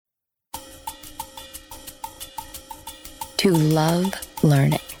To love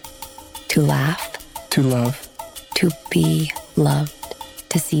learning. To laugh. To love. To be loved.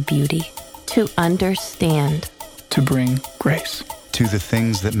 To see beauty. To understand. To bring grace. To the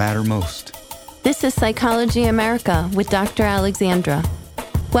things that matter most. This is Psychology America with Dr. Alexandra.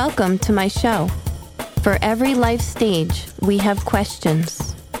 Welcome to my show. For every life stage, we have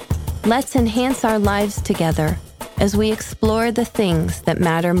questions. Let's enhance our lives together as we explore the things that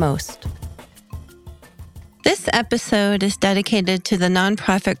matter most. This episode is dedicated to the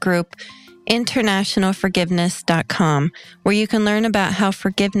nonprofit group InternationalForgiveness.com, where you can learn about how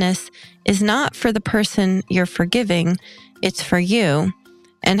forgiveness is not for the person you're forgiving, it's for you,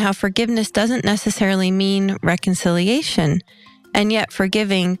 and how forgiveness doesn't necessarily mean reconciliation, and yet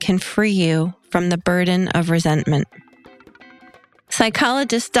forgiving can free you from the burden of resentment.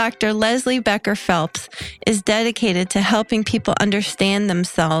 Psychologist Dr. Leslie Becker Phelps is dedicated to helping people understand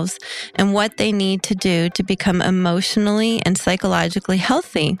themselves and what they need to do to become emotionally and psychologically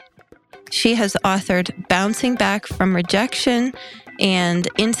healthy. She has authored Bouncing Back from Rejection and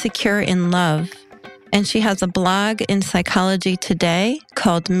Insecure in Love, and she has a blog in Psychology Today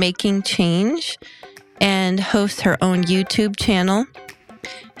called Making Change and hosts her own YouTube channel.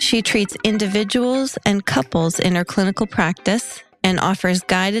 She treats individuals and couples in her clinical practice and offers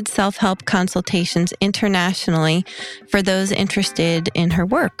guided self-help consultations internationally for those interested in her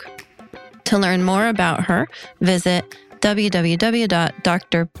work. To learn more about her, visit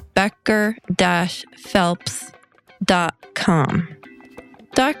www.drbecker-phelps.com.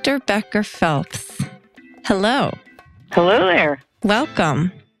 Dr. Becker Phelps, hello. Hello there.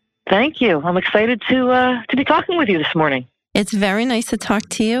 Welcome. Thank you. I'm excited to be talking with you this morning. It's very nice to talk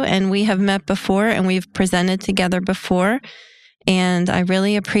to you, and we have met before, and we've presented together before. And I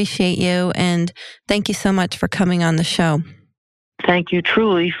really appreciate you, and thank you so much for coming on the show. Thank you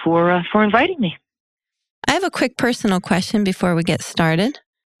truly for inviting me. I have a quick personal question before we get started.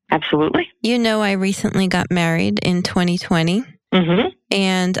 Absolutely. You know, I recently got married in 2020,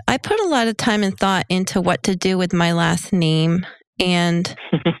 and I put a lot of time and thought into what to do with my last name. And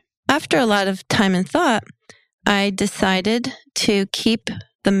after a lot of time and thought, I decided to keep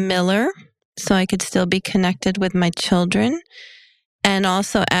the Miller so I could still be connected with my children, and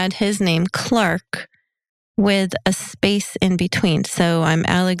also add his name, Clark, with a space in between. So I'm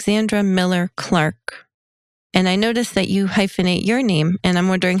Alexandra Miller Clark. And I noticed that you hyphenate your name, and I'm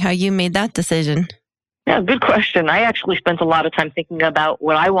wondering how you made that decision. Yeah, good question. I actually spent a lot of time thinking about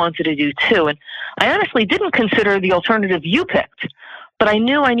what I wanted to do too, and I honestly didn't consider the alternative you picked. But I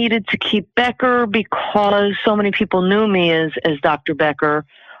knew I needed to keep Becker because so many people knew me as Dr. Becker,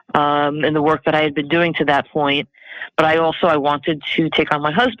 and the work that I had been doing to that point. But I wanted to take on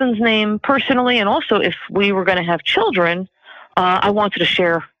my husband's name personally, and also if we were going to have children, I wanted to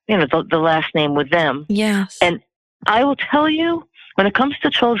share, the last name with them. Yes. And I will tell you, when it comes to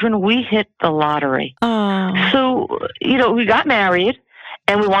children, we hit the lottery. Oh. So, we got married,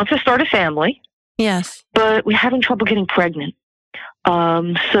 and we wanted to start a family. Yes. But we're having trouble getting pregnant.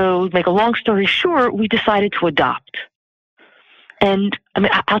 So, make a long story short, we decided to adopt. And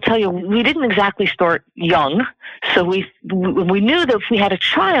I'll tell you, we didn't exactly start young. So we knew that if we had a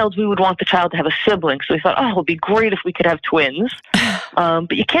child, we would want the child to have a sibling. So we thought, it would be great if we could have twins.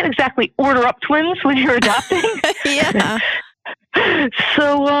 But you can't exactly order up twins when you're adopting. Yeah.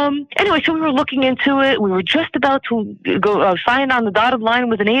 So anyway, so we were looking into it. We were just about to go sign on the dotted line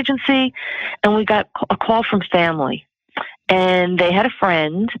with an agency, and we got a call from family. And they had a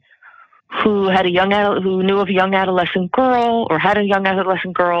friend who knew of a young adolescent girl, or had a young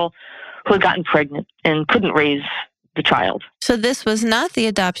adolescent girl who had gotten pregnant and couldn't raise the child. So this was not the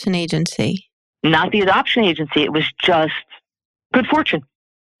adoption agency? Not the adoption agency. It was just good fortune.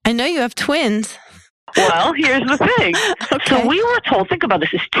 I know you have twins. Well, here's the thing. Okay. So we were told, think about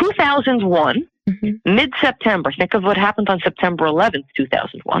this, it's 2001, mid-September. Think of what happened on September 11th,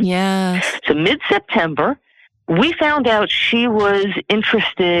 2001. Yes. So mid-September, we found out she was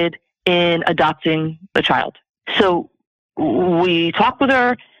interested in adopting the child. So we talked with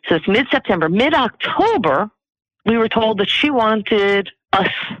her. So it's mid-September. Mid-October, we were told that she wanted us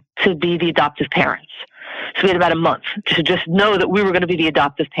to be the adoptive parents. So we had about a month to just know that we were going to be the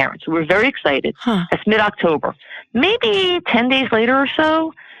adoptive parents. So we were very excited. That's mid-October. Maybe 10 days later or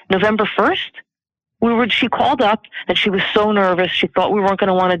so, November 1st, she called up and she was so nervous. She thought we weren't going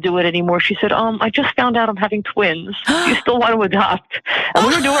to want to do it anymore. She said, I just found out I'm having twins. Do you still want to adopt? And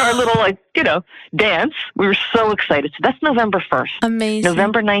we were doing our little, dance. We were so excited. So that's November 1st. Amazing.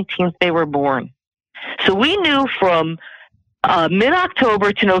 November 19th, they were born. So we knew from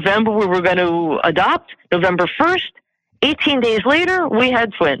mid-October to November we were going to adopt. November 1st, 18 days later, we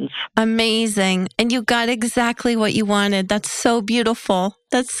had twins. Amazing. And you got exactly what you wanted. That's so beautiful.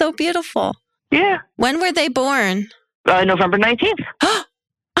 That's so beautiful. Yeah. When were they born? November 19th.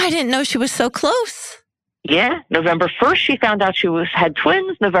 I didn't know she was so close. Yeah. November 1st, she found out she had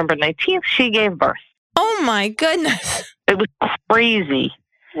twins. November 19th, she gave birth. Oh, my goodness. It was crazy.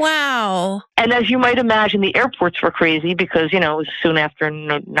 Wow. And as you might imagine, the airports were crazy because, it was soon after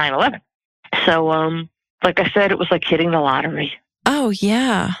 9/11. So, like I said, it was like hitting the lottery. Oh,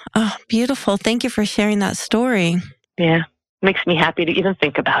 yeah. Oh, beautiful. Thank you for sharing that story. Yeah. Makes me happy to even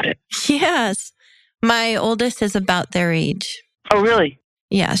think about it. Yes. My oldest is about their age. Oh, really?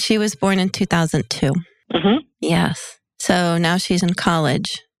 Yeah. She was born in 2002. Mm-hmm. Yes. So now she's in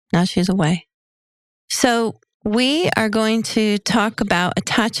college. Now she's away. So we are going to talk about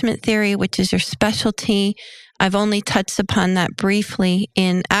attachment theory, which is your specialty. I've only touched upon that briefly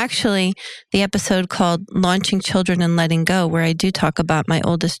in actually the episode called Launching Children and Letting Go, where I do talk about my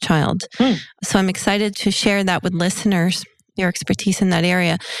oldest child. So I'm excited to share that with listeners, your expertise in that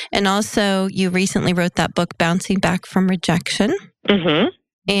area. And also, you recently wrote that book, Bouncing Back from Rejection. Mm-hmm.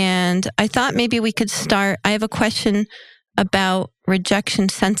 And I thought maybe we could start. I have a question about rejection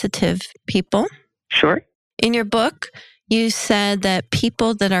sensitive people. Sure. In your book, you said that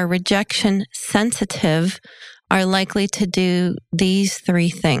people that are rejection sensitive are likely to do these three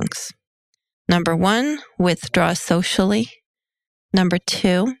things. Number one, withdraw socially. Number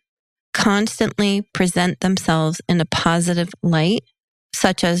two, constantly present themselves in a positive light,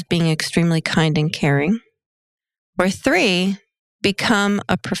 such as being extremely kind and caring. Or three, become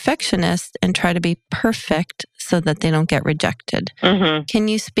a perfectionist and try to be perfect so that they don't get rejected. Mm-hmm. Can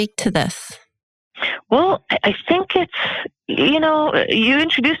you speak to this? Well, I think it's, you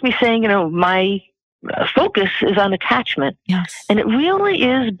introduced me saying, my focus is on attachment. Yes. And it really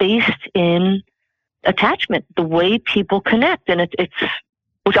is based in attachment, the way people connect. And it's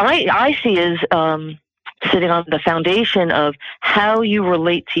which I see as sitting on the foundation of how you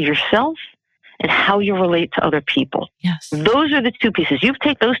relate to yourself and how you relate to other people. Yes. Those are the two pieces. You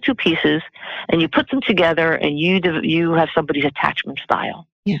take those two pieces and you put them together and you have somebody's attachment style.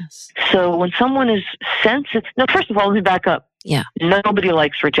 Yes. So when someone is sensitive, no, first of all, let me back up. Yeah. Nobody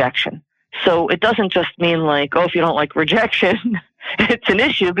likes rejection. So it doesn't just mean like, if you don't like rejection, it's an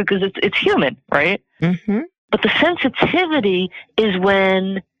issue because it's human, right? Mm-hmm. But the sensitivity is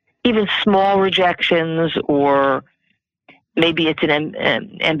when even small rejections, or maybe it's an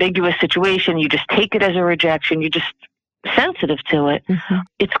ambiguous situation, you just take it as a rejection, you're just sensitive to it. Mm-hmm.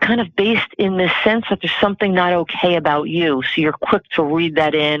 It's kind of based in this sense that there's something not okay about you. So you're quick to read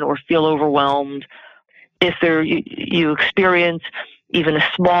that in or feel overwhelmed. If you experience even a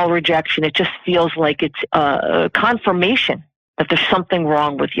small rejection, it just feels like it's a confirmation that there's something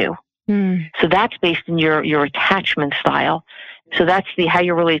wrong with you. Mm. So that's based in your attachment style. So that's how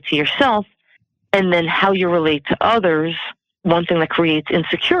you relate to yourself, and then how you relate to others. One thing that creates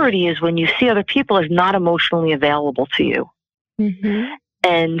insecurity is when you see other people as not emotionally available to you. Mm-hmm.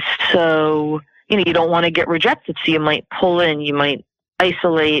 And so, you don't want to get rejected. So you might pull in, you might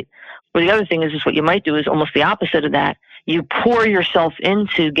isolate. Or the other thing is what you might do is almost the opposite of that. You pour yourself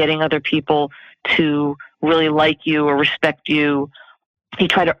into getting other people to really like you or respect you. You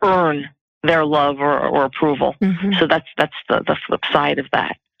try to earn their love or approval. Mm-hmm. So that's the flip side of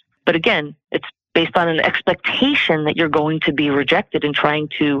that. But again, it's based on an expectation that you're going to be rejected and trying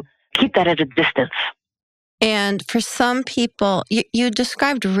to keep that at a distance. And for some people, you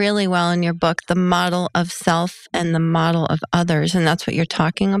described really well in your book the model of self and the model of others. And that's what you're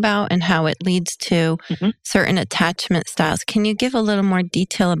talking about and how it leads to certain attachment styles. Can you give a little more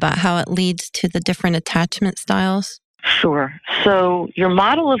detail about how it leads to the different attachment styles? Sure. So your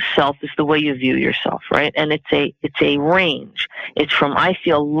model of self is the way you view yourself, right? And it's a range. It's from I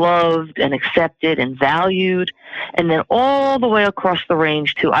feel loved and accepted and valued, and then all the way across the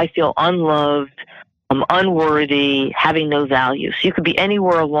range to I feel unloved, unworthy, having no value. So you could be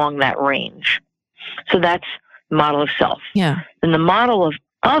anywhere along that range. So that's model of self. Yeah. And the model of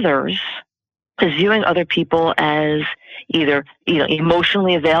others is viewing other people as either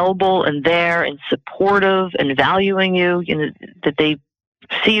emotionally available and there and supportive and valuing you, that they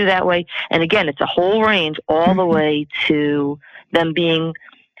see you that way. And again, it's a whole range all the way to them being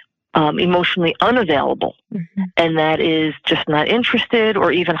emotionally unavailable, and that is just not interested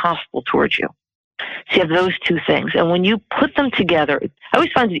or even hostile towards you. So you have those two things. And when you put them together, I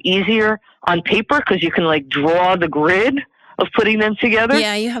always find it easier on paper because you can draw the grid of putting them together.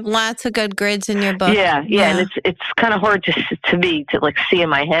 Yeah, you have lots of good grids in your book. Yeah, and it's kind of hard to me to see in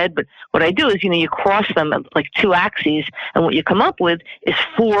my head. But what I do is, you cross them at two axes, and what you come up with is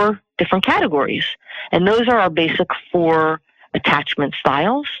 4 different categories. And those are our basic 4 attachment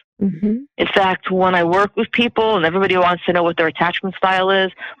styles. Mm-hmm. In fact, when I work with people and everybody wants to know what their attachment style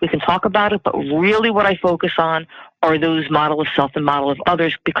is, we can talk about it, but really what I focus on are those model of self and model of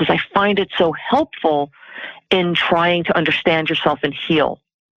others, because I find it so helpful in trying to understand yourself and heal.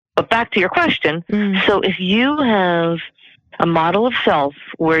 But back to your question, so if you have a model of self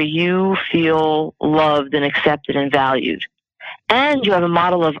where you feel loved and accepted and valued, and you have a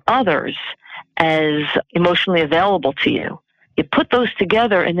model of others as emotionally available to you, you put those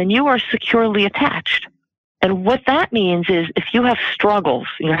together and then you are securely attached. And what that means is if you have struggles,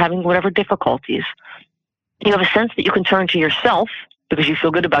 you're having whatever difficulties, you have a sense that you can turn to yourself because you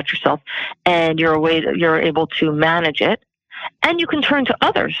feel good about yourself and you're able to manage it. And you can turn to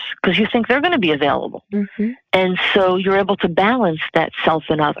others because you think they're going to be available. Mm-hmm. And so you're able to balance that self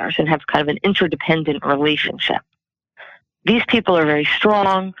and others and have kind of an interdependent relationship. These people are very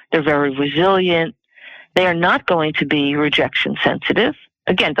strong. They're very resilient. They are not going to be rejection sensitive.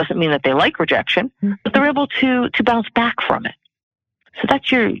 Again, doesn't mean that they like rejection, but they're able to bounce back from it. So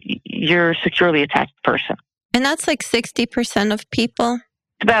that's your securely attached person. And that's like 60% of people?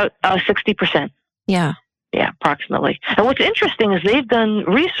 It's about 60%. Yeah. Yeah, approximately. And what's interesting is they've done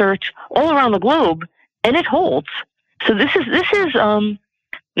research all around the globe, and it holds. So this is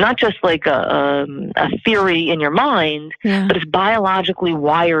not just like a theory in your mind, but it's biologically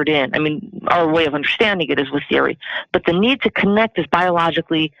wired in. I mean, our way of understanding it is with theory, but the need to connect is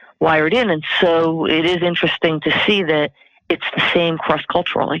biologically wired in, and so it is interesting to see that it's the same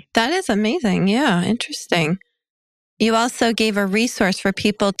cross-culturally. That is amazing. Yeah, interesting. You also gave a resource for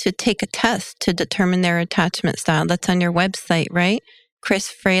people to take a test to determine their attachment style. That's on your website, right? Chris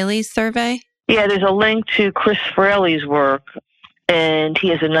Fraley's survey? Yeah, there's a link to Chris Fraley's work, and he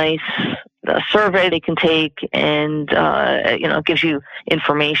has a nice survey they can take, and it gives you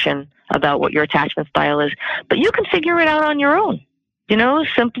information about what your attachment style is. But you can figure it out on your own,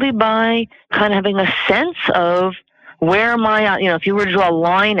 simply by kind of having a sense of where am I, if you were to draw a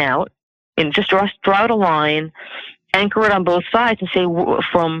line out, and just draw out a line, anchor it on both sides and say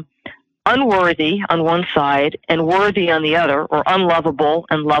from unworthy on one side and worthy on the other, or unlovable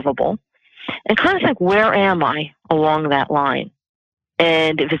and lovable, and kind of think, where am I along that line?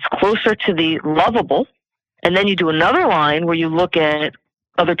 And if it's closer to the lovable, and then you do another line where you look at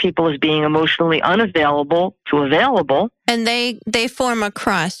other people as being emotionally unavailable to available. And they form a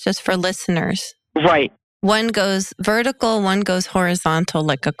cross, just for listeners. Right. One goes vertical, one goes horizontal,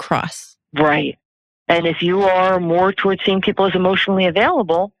 like a cross. Right. And if you are more towards seeing people as emotionally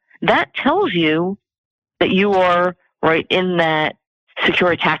available, that tells you that you are right in that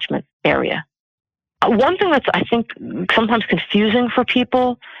secure attachment area. One thing that's, I think, sometimes confusing for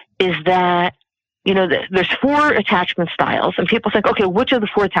people is that, there's 4 attachment styles, and people think, okay, which of the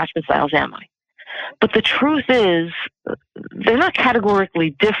 4 attachment styles am I? But the truth is, they're not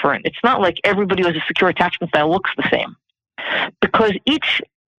categorically different. It's not like everybody who has a secure attachment style looks the same, because each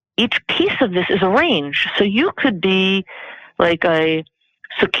piece of this is a range. So you could be like a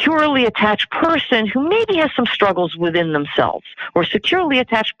securely attached person who maybe has some struggles within themselves, or a securely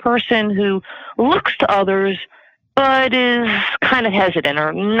attached person who looks to others but is kind of hesitant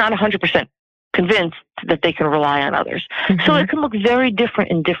or not 100% convinced that they can rely on others. Mm-hmm. So it can look very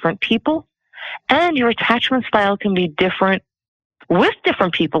different in different people, and your attachment style can be different with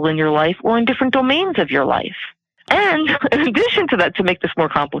different people in your life or in different domains of your life. And in addition to that, to make this more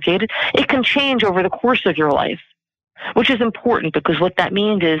complicated, it can change over the course of your life, which is important, because what that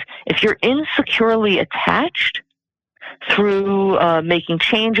means is if you're insecurely attached through making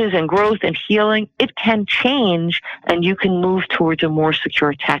changes and growth and healing, it can change and you can move towards a more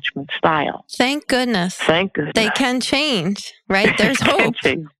secure attachment style. Thank goodness. Thank goodness. They can change, right? There's hope.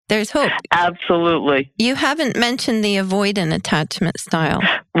 There's hope. Absolutely. You haven't mentioned the avoidant attachment style.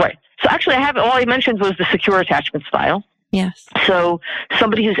 Right. So actually, all I mentioned was the secure attachment style. Yes. So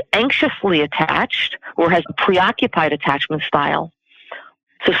somebody who's anxiously attached or has a preoccupied attachment style.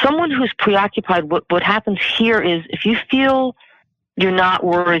 So someone who's preoccupied, what happens here is if you feel you're not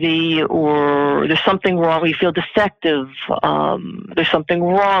worthy, or there's something wrong, or you feel defective, there's something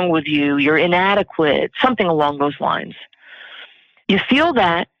wrong with you, you're inadequate, something along those lines. You feel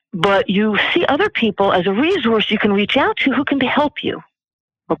that, but you see other people as a resource you can reach out to who can help you.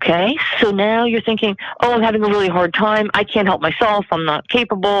 Okay, so now you're thinking, I'm having a really hard time. I can't help myself. I'm not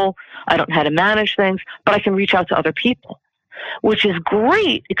capable. I don't know how to manage things, but I can reach out to other people, which is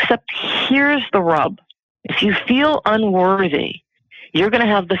great, except here's the rub. If you feel unworthy, you're going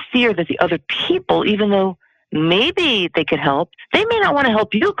to have the fear that the other people, even though maybe they could help, they may not want to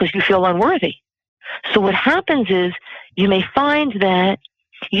help you because you feel unworthy. So what happens is you may find that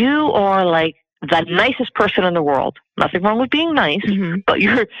You are like the nicest person in the world. Nothing wrong with being nice, but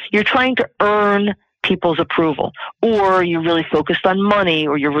you're trying to earn people's approval, or you're really focused on money,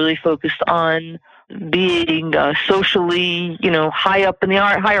 or you're really focused on being socially, high up in the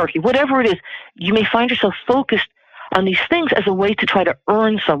hierarchy. Whatever it is, you may find yourself focused on these things as a way to try to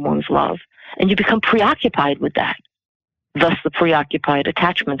earn someone's love, and you become preoccupied with that. Thus, the preoccupied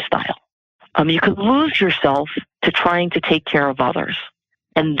attachment style. You can lose yourself to trying to take care of others,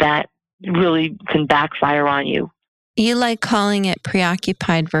 and that really can backfire on you. You like calling it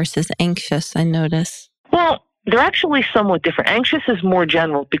preoccupied versus anxious, I notice. Well, they're actually somewhat different. Anxious is more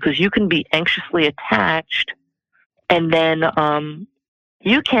general because you can be anxiously attached, and then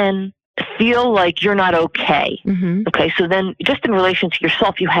you can feel like you're not okay. Okay, so then just in relation to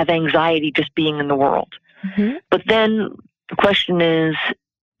yourself, you have anxiety just being in the world. But then the question is,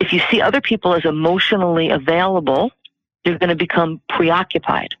 if you see other people as emotionally available, you're going to become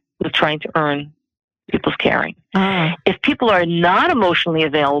preoccupied with trying to earn people's caring. If people are not emotionally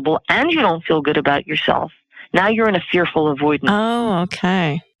available and you don't feel good about yourself, now you're in a fearful avoidant. Oh,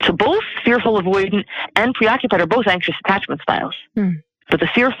 okay. So both fearful avoidant and preoccupied are both anxious attachment styles. But the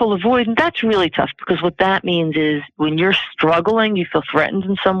fearful avoidant, that's really tough, because what that means is when you're struggling, you feel threatened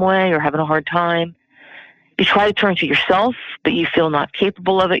in some way or having a hard time, you try to turn to yourself, but you feel not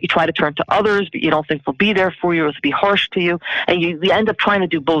capable of it. You try to turn to others, but you don't think they'll be there for you, or they'll be harsh to you. And you end up trying to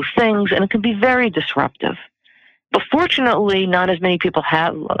do both things, and it can be very disruptive. But fortunately, not as many people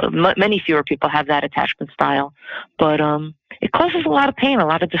have, many fewer people have that attachment style. But it causes a lot of pain, a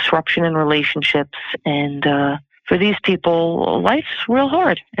lot of disruption in relationships. And for these people, life's real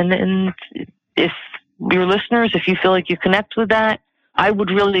hard. And if your listeners, if you feel like you connect with that, I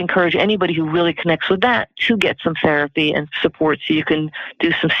would really encourage anybody who really connects with that to get some therapy and support so you can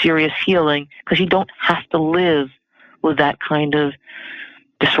do some serious healing, because you don't have to live with that kind of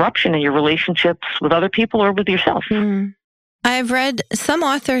disruption in your relationships with other people or with yourself. I've read some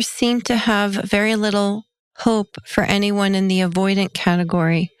authors seem to have very little hope for anyone in the avoidant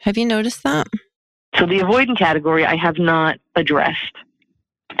category. Have you noticed that? So the avoidant category I have not addressed.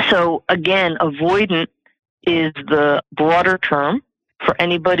 So again, avoidant is the broader term for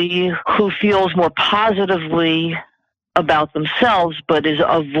anybody who feels more positively about themselves, but is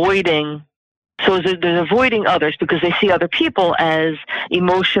avoiding. So they're avoiding others because they see other people as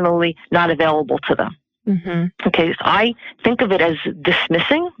emotionally not available to them. Okay, so I think of it as the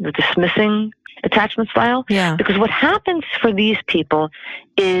dismissing attachment style. Because what happens for these people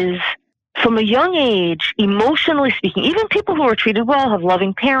is, from a young age, emotionally speaking, even people who are treated well, have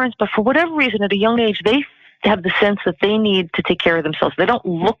loving parents, but for whatever reason, at a young age, they have the sense that they need to take care of themselves. They don't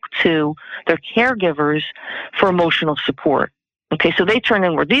look to their caregivers for emotional support. Okay, so they turn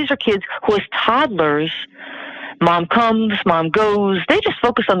inward. These are kids who, as toddlers, mom comes, mom goes, they just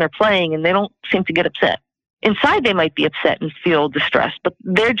focus on their playing and they don't seem to get upset. Inside, they might be upset and feel distressed, but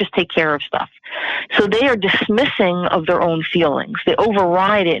they just take care of stuff. So they are dismissing of their own feelings. They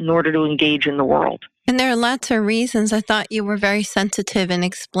override it in order to engage in the world. And there are lots of reasons. I thought you were very sensitive in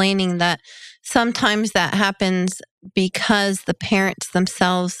explaining that sometimes that happens because the parents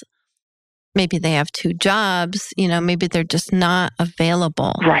themselves, maybe they have two jobs, maybe they're just not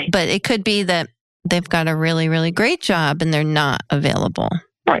available. Right. But it could be that they've got a really, really great job and they're not available.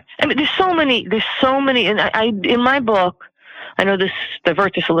 Right. I mean, there's so many, and I in my book, I know this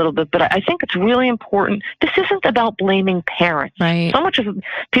diverts us a little bit, but I think it's really important. This isn't about blaming parents. Right. So much of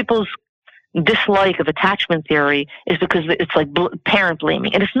people's dislike of attachment theory is because it's like parent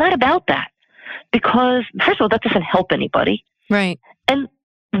blaming. And it's not about that. Because, first of all, that doesn't help anybody. Right. And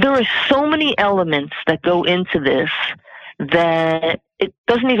there are so many elements that go into this that it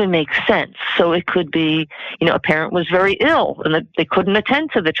doesn't even make sense. So it could be, a parent was very ill and that they couldn't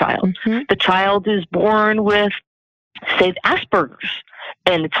attend to the child. The child is born with, say, Asperger's,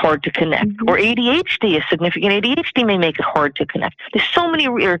 and it's hard to connect. Or ADHD, a significant ADHD may make it hard to connect. There's so many,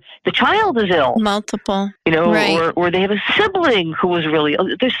 or the child is ill. Multiple. Right. or they have a sibling who was really ill.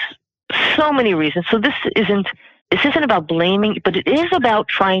 There's so many reasons. So this isn't about blaming, but it is about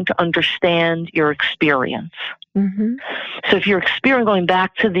trying to understand your experience. So if your experience, going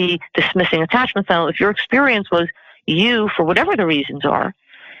back to the dismissing attachment style, if your experience was you, for whatever the reasons are,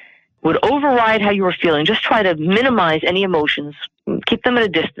 would override how you were feeling, just try to minimize any emotions, keep them at a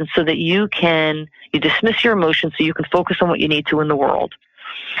distance so that you dismiss your emotions so you can focus on what you need to in the world,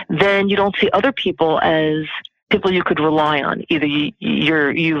 then you don't see other people as people you could rely on. Either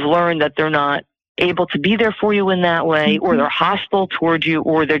you've learned that they're not able to be there for you in that way, or they're hostile towards you,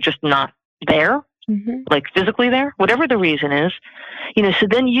 or they're just not there, like physically there, whatever the reason is. So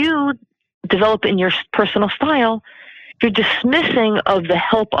then you develop in your personal style you're dismissing of the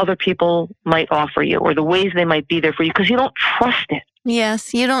help other people might offer you or the ways they might be there for you because you don't trust it.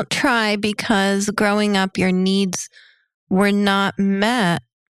 Yes, you don't try because growing up, your needs were not met.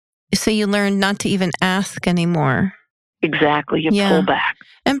 So you learn not to even ask anymore. Exactly. You pull back.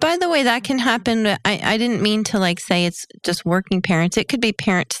 And by the way, that can happen. I didn't mean to say it's just working parents. It could be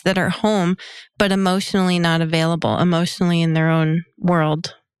parents that are home, but emotionally not available, emotionally in their own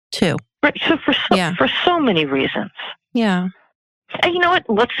world too. Right. So for so many reasons. Yeah. And you know what?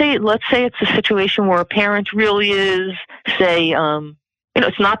 Let's say it's a situation where a parent really is, say,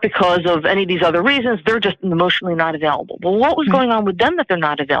 it's not because of any of these other reasons. They're just emotionally not available. Well, what was going on with them that they're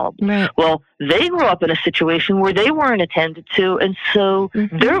not available? Right. Well, they grew up in a situation where they weren't attended to, and so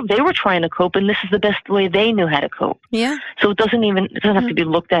they were trying to cope, and this is the best way they knew how to cope. Yeah. So it doesn't have to be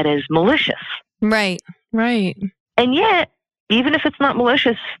looked at as malicious. Right. Right. And yet, even if it's not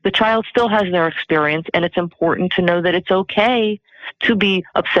malicious, the child still has their experience, and it's important to know that it's okay to be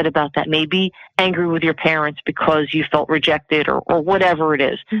upset about that. Maybe angry with your parents because you felt rejected or whatever it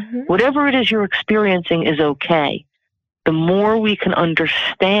is. Whatever it is you're experiencing is okay. The more we can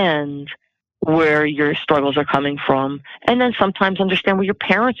understand where your struggles are coming from, and then sometimes understand where your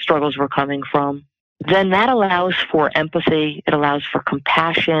parents' struggles were coming from, then that allows for empathy, it allows for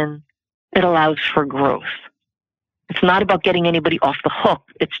compassion, it allows for growth. It's not about getting anybody off the hook.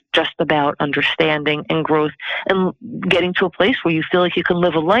 It's just about understanding and growth and getting to a place where you feel like you can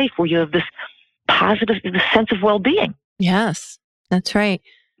live a life where you have this positive this sense of well-being. Yes, that's right.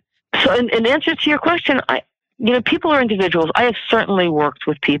 So in answer to your question, people are individuals. I have certainly worked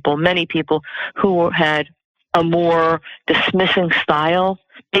with many people who had a more dismissing style,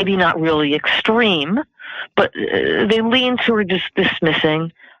 maybe not really extreme, but they lean toward just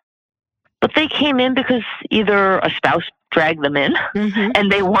dismissing. But they came in because either a spouse dragged them in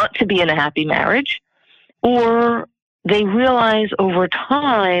and they want to be in a happy marriage, or they realize over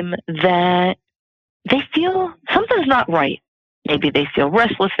time that they feel something's not right. Maybe they feel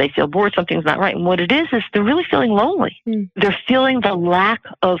restless, they feel bored, something's not right. And what it is they're really feeling lonely. They're feeling the lack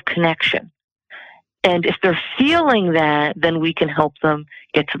of connection. And if they're feeling that, then we can help them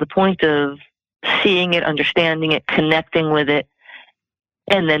get to the point of seeing it, understanding it, connecting with it,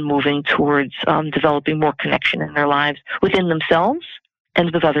 and then moving towards developing more connection in their lives within themselves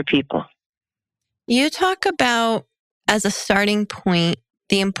and with other people. You talk about, as a starting point,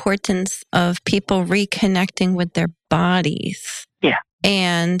 the importance of people reconnecting with their bodies. Yeah.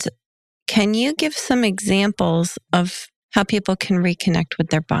 And can you give some examples of how people can reconnect with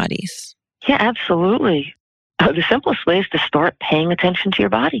their bodies? Yeah, absolutely. The simplest way is to start paying attention to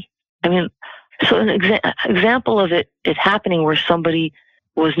your body. I mean, so an example of it happening where somebody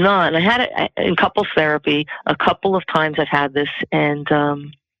was not, and I had it in couples therapy a couple of times. I've had this, and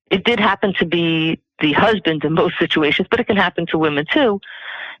it did happen to be the husband in most situations, but it can happen to women too.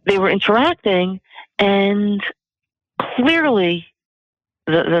 They were interacting, and clearly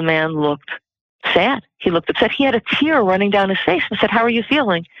the man looked sad. He looked upset. He had a tear running down his face and said, "How are you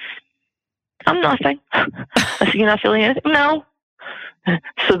feeling?" "I'm nothing." I said, "You're not feeling anything?" "No."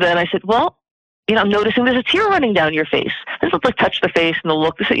 So then I said, "Well, I'm noticing there's a tear running down your face." I just touched the face and the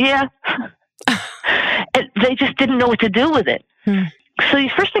look. They said, "Yeah." And they just didn't know what to do with it. So the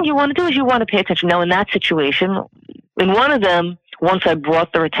first thing you want to do is you want to pay attention. Now, in that situation, in one of them, once I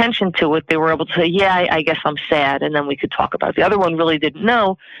brought their attention to it, they were able to say, "Yeah, I guess I'm sad," and then we could talk about it. The other one really didn't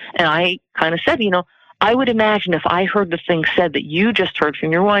know, and I kind of said, I would imagine if I heard the thing said that you just heard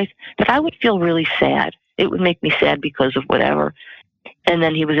from your wife, that I would feel really sad. It would make me sad because of whatever. And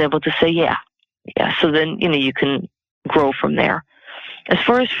then he was able to say, yeah. So then, you can grow from there. As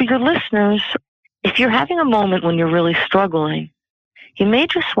far as for your listeners, if you're having a moment when you're really struggling, you may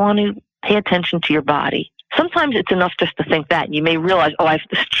just want to pay attention to your body. Sometimes it's enough just to think that. You may realize, I have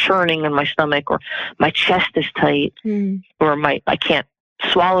this churning in my stomach, or my chest is tight, or I can't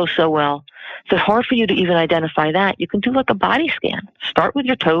swallow so well. If it's hard for you to even identify that, you can do a body scan. Start with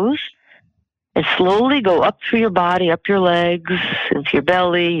your toes and slowly go up through your body, up your legs, into your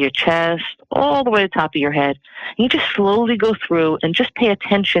belly, your chest, all the way to the top of your head. And you just slowly go through and just pay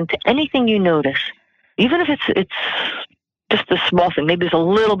attention to anything you notice. Even if it's just a small thing. Maybe there's a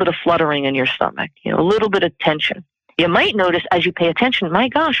little bit of fluttering in your stomach, a little bit of tension. You might notice as you pay attention, my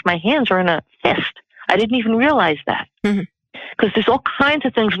gosh, my hands are in a fist. I didn't even realize that. Because there's all kinds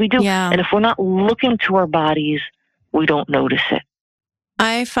of things we do. Yeah. And if we're not looking to our bodies, we don't notice it.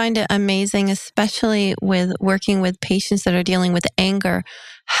 I find it amazing, especially with working with patients that are dealing with anger,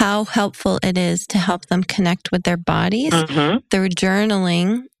 how helpful it is to help them connect with their bodies through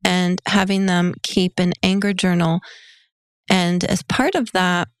journaling and having them keep an anger journal. And as part of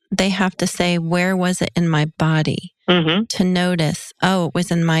that, they have to say, where was it in my body? to notice, oh,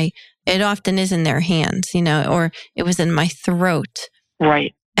 it often is in their hands, or it was in my throat.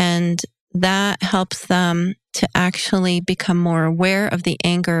 Right. And that helps them to actually become more aware of the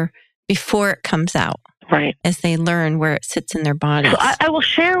anger before it comes out. Right. As they learn where it sits in their bodies. So I will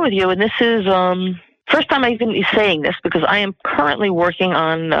share with you, and this is first time I've been saying this because I am currently working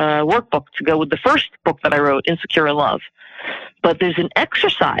on a workbook to go with the first book that I wrote, Insecure in Love. But there's an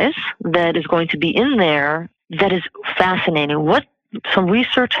exercise that is going to be in there that is fascinating. What some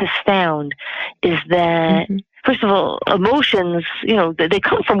research has found is that, first of all, emotions, they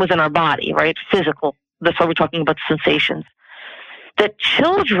come from within our body, right? Physical. That's why we're talking about sensations. That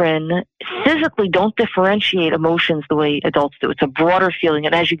children physically don't differentiate emotions the way adults do. It's a broader feeling.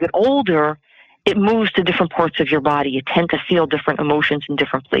 And as you get older, it moves to different parts of your body. You tend to feel different emotions in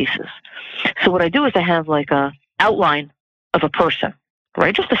different places. So what I do is I have like a outline of a person,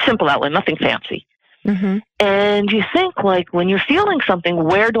 right? Just a simple outline, nothing fancy. And you think, like, when you're feeling something,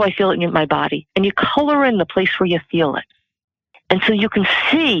 where do I feel it in my body? And you color in the place where you feel it. And so you can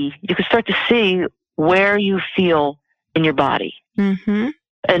start to see where you feel in your body. And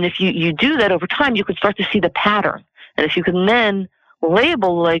if you do that over time, you can start to see the pattern. And if you can then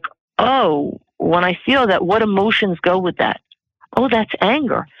label, like, oh, when I feel that, what emotions go with that? Oh, that's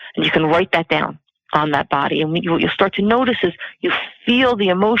anger. And you can write that down on that body. And what you'll start to notice is you feel the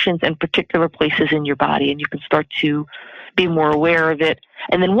emotions in particular places in your body, and you can start to be more aware of it.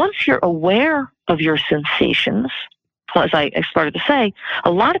 And then once you're aware of your sensations, as I started to say,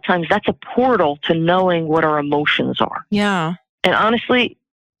 a lot of times that's a portal to knowing what our emotions are. Yeah. And honestly,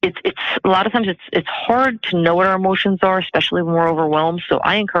 it's a lot of times it's hard to know what our emotions are, especially when we're overwhelmed. So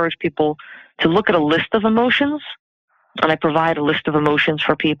I encourage people to look at a list of emotions, and I provide a list of emotions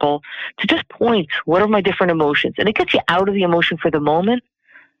for people to just point, what are my different emotions? And it gets you out of the emotion for the moment,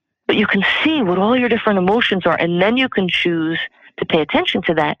 but you can see what all your different emotions are, and then you can choose to pay attention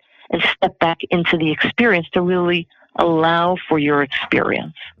to that and step back into the experience to really allow for your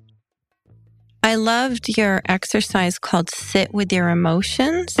experience. I loved your exercise called Sit with Your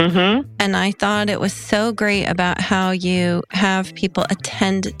Emotions. And I thought it was so great about how you have people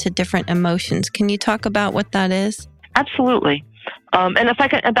attend to different emotions. Can you talk about what that is? Absolutely. And if I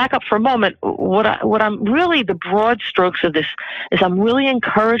can back up for a moment, what I'm really, the broad strokes of this is I'm really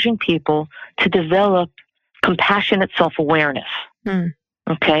encouraging people to develop compassionate self-awareness.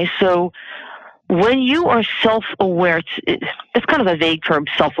 Okay, so when you are self-aware, it's kind of a vague term,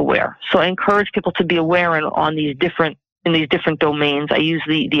 self-aware. So I encourage people to be aware in these different domains. I use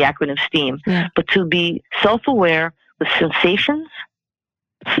the acronym STEAM, but to be self-aware with sensations,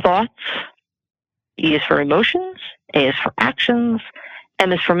 thoughts. E is for emotions, A is for actions,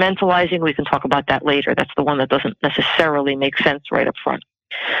 M is for mentalizing. We can talk about that later. That's the one that doesn't necessarily make sense right up front.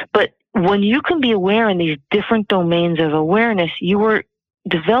 But when you can be aware in these different domains of awareness, you are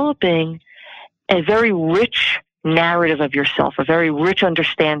developing a very rich narrative of yourself, a very rich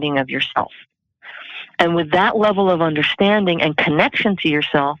understanding of yourself. And with that level of understanding and connection to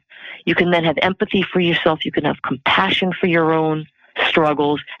yourself, you can then have empathy for yourself. You can have compassion for your own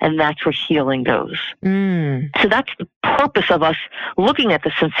struggles, and that's where healing goes. So that's the purpose of us looking at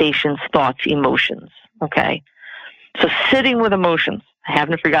the sensations, thoughts, emotions. Okay? So sitting with emotions. I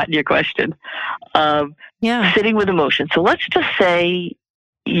haven't forgotten your question. Sitting with emotions. So let's just say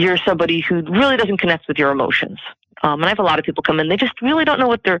you're somebody who really doesn't connect with your emotions. And I have a lot of people come in, they just really don't know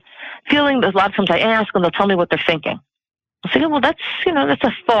what they're feeling. There's a lot of times I ask, and they'll tell me what they're thinking. I say, well, that's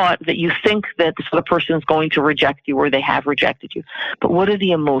a thought that you think that this other person is going to reject you, or they have rejected you. But what are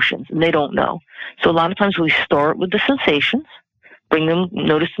the emotions? And they don't know. So a lot of times we start with the sensations, bring them,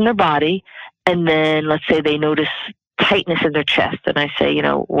 notice in their body, and then let's say they notice tightness in their chest. And I say,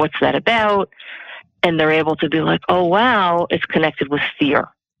 what's that about? And they're able to be like, oh, wow, it's connected with fear.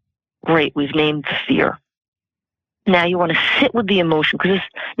 Great, we've named the fear. Now you want to sit with the emotion, because it's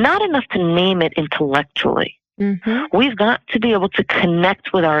not enough to name it intellectually. We've got to be able to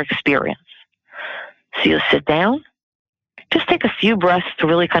connect with our experience. So you'll sit down, just take a few breaths to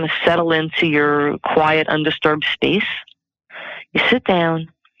really kind of settle into your quiet, undisturbed space. You sit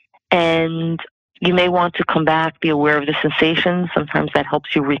down, and you may want to come back, be aware of the sensations. Sometimes that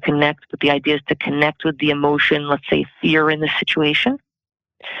helps you reconnect, but the idea is to connect with the emotion, let's say fear in this situation.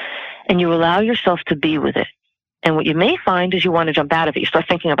 And you allow yourself to be with it. And what you may find is you want to jump out of it. You start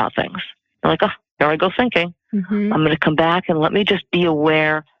thinking about things. You're like, oh, there I go thinking. I'm going to come back and let me just be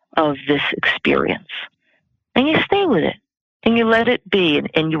aware of this experience. And you stay with it. And you let it be.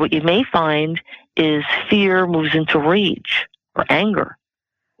 And what you may find is fear moves into rage or anger.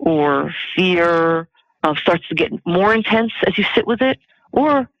 Or fear starts to get more intense as you sit with it.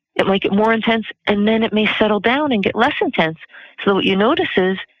 Or it might get more intense, and then it may settle down and get less intense. So what you notice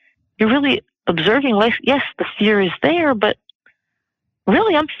is you're really observing, like, yes, the fear is there, but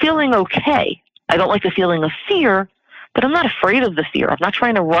really I'm feeling okay. I don't like the feeling of fear, but I'm not afraid of the fear. I'm not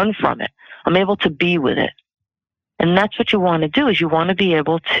trying to run from it. I'm able to be with it. And that's what you want to do, is you want to be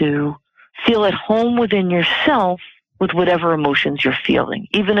able to feel at home within yourself with whatever emotions you're feeling,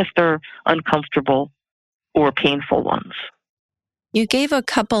 even if they're uncomfortable or painful ones. You gave a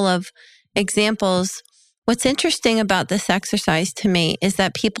couple of examples. What's interesting about this exercise to me is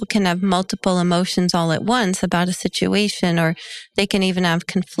that people can have multiple emotions all at once about a situation, or they can even have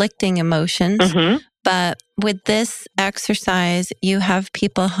conflicting emotions. Mm-hmm. But with this exercise, you have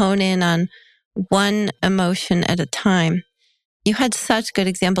people hone in on one emotion at a time. You had such good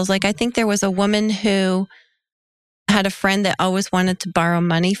examples. Like, I think there was a woman who had a friend that always wanted to borrow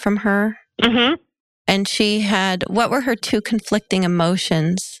money from her. Mm-hmm. And she had, what were her two conflicting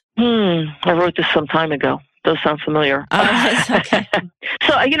emotions? I wrote this some time ago. Those sound familiar. Oh, okay.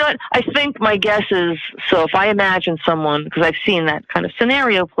 So, you know what? I think my guess is, so if I imagine someone, because I've seen that kind of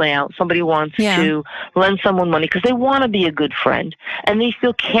scenario play out, somebody wants to lend someone money because they want to be a good friend and they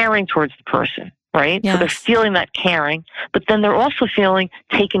feel caring towards the person, right? Yes. So they're feeling that caring, but then they're also feeling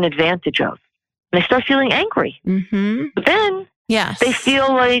taken advantage of. And they start feeling angry. Mm-hmm. But then they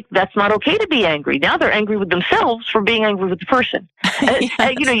feel like that's not okay to be angry. Now they're angry with themselves for being angry with the person.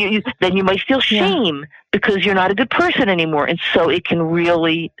 And, you know, then you might feel shame because you're not a good person anymore. And so it can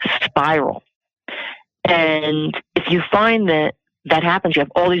really spiral. And if you find that that happens, you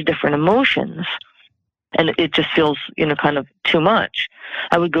have all these different emotions and it just feels, you know, kind of too much,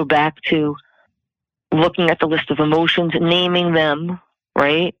 I would go back to looking at the list of emotions, naming them,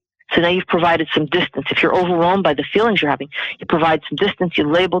 right? So now you've provided some distance. If you're overwhelmed by the feelings you're having, you provide some distance, you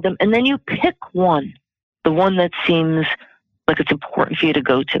label them, and then you pick one, the one that seems like it's important for you to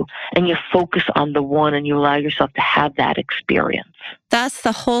go to, and you focus on the one and you allow yourself to have that experience. That's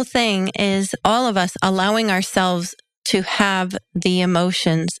the whole thing, is all of us allowing ourselves to have the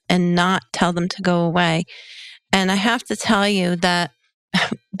emotions and not tell them to go away. And I have to tell you that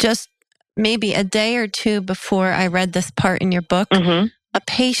just maybe a day or two before I read this part in your book, a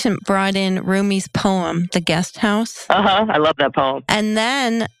patient brought in Rumi's poem, The Guest House. I love that poem. And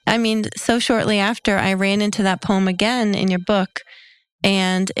then, I mean, so shortly after, I ran into that poem again in your book.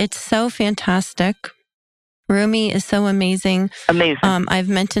 And it's so fantastic. Rumi is so amazing. Amazing. I've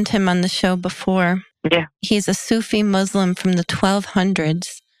mentioned him on the show before. Yeah. He's a Sufi Muslim from the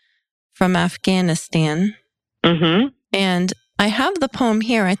 1200s from Afghanistan. Mm-hmm. And I have the poem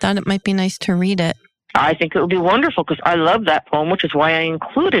here. I thought it might be nice to read it. I think it would be wonderful because I love that poem, which is why I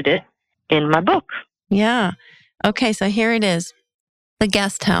included it in my book. Yeah. Okay, so here it is. The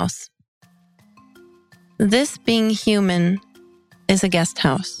Guest House. This being human is a guest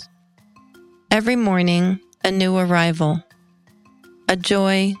house. Every morning, a new arrival. A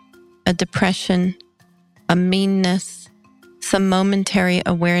joy, a depression, a meanness, some momentary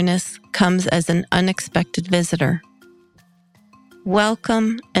awareness comes as an unexpected visitor.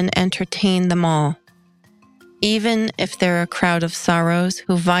 Welcome and entertain them all. Even if they're a crowd of sorrows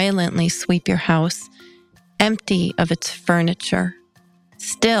who violently sweep your house, empty of its furniture,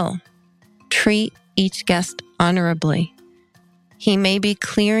 still treat each guest honorably. He may be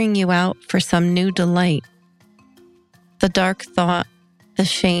clearing you out for some new delight. The dark thought, the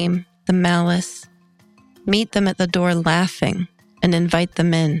shame, the malice, meet them at the door laughing and invite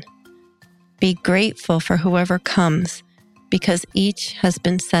them in. Be grateful for whoever comes, because each has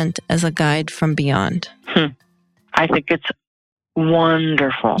been sent as a guide from beyond. I think it's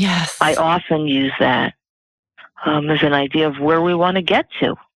wonderful. Yes. I often use that as an idea of where we want to get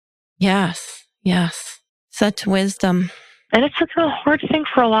to. Yes, yes. Such wisdom. And it's a hard thing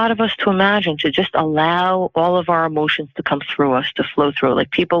for a lot of us to imagine, to just allow all of our emotions to come through us, to flow through.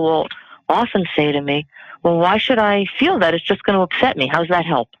 Like, people will often say to me, well, why should I feel that? It's just going to upset me. How does that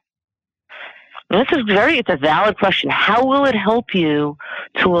help? And it's a valid question. How will it help you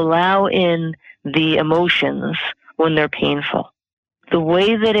to allow in the emotions when they're painful? The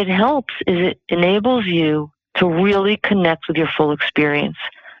way that it helps is it enables you to really connect with your full experience.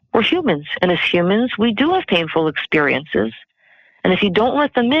 We're humans, and as humans, we do have painful experiences. And if you don't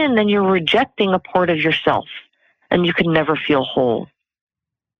let them in, then you're rejecting a part of yourself, and you can never feel whole.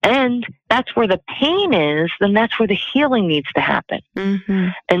 And that's where the pain is, then that's where the healing needs to happen. Mm-hmm.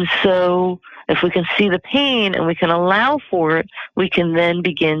 And so if we can see the pain and we can allow for it, we can then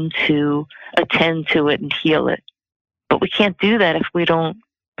begin to attend to it and heal it. But we can't do that if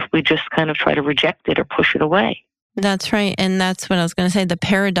we just kind of try to reject it or push it away. That's right. And that's what I was going to say. The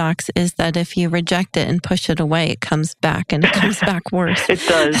paradox is that if you reject it and push it away, it comes back, and it comes back worse. It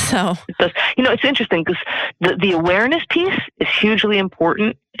does. So it does. It's interesting because the awareness piece is hugely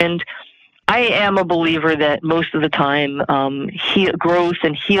important. And I am a believer that most of the time, growth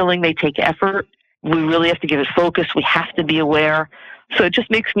and healing, they take effort. We really have to give it focus. We have to be aware. So it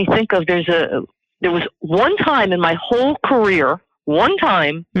just makes me think of there was one time in my whole career, when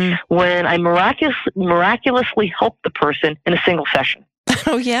I miraculously helped the person in a single session.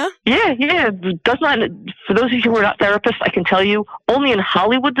 Oh, yeah? Yeah. Does not, for those of you who are not therapists, I can tell you, only in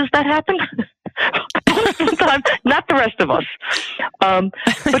Hollywood does that happen. Not the rest of us.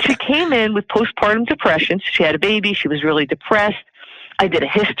 But she came in with postpartum depression. She had a baby. She was really depressed. I did a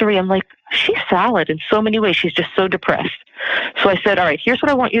history. I'm like, she's solid in so many ways. She's just so depressed. So I said, all right, here's what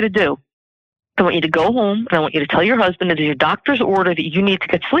I want you to do. I want you to go home, and I want you to tell your husband that it's your doctor's order that you need to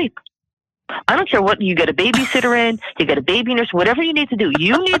get sleep. I don't care what, you get a babysitter in, you get a baby nurse, whatever you need to do.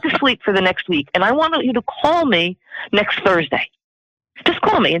 You need to sleep for the next week, and I want you to call me next Thursday. Just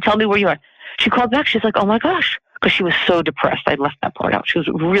call me and tell me where you are. She called back. She's like, oh, my gosh, because she was so depressed. I left that part out. She was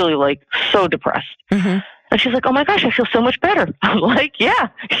really, so depressed. Mm-hmm. And she's like, oh, my gosh, I feel so much better. I'm like, yeah,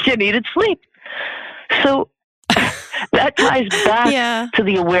 you needed sleep. So that ties back to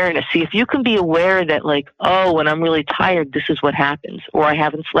the awareness. See, if you can be aware that, when I'm really tired, this is what happens, or I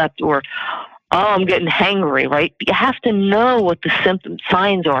haven't slept, or, I'm getting hangry, right? You have to know what the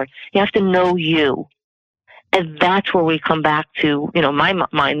signs are. You have to know you. And that's where we come back to, my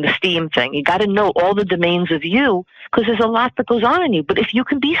mind, the STEAM thing. You got to know all the domains of you, because there's a lot that goes on in you. But if you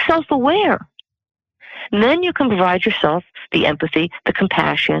can be self-aware, then you can provide yourself the empathy, the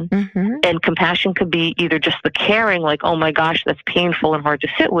compassion. Mm-hmm. And compassion could be either just the caring, like, oh my gosh, that's painful and hard to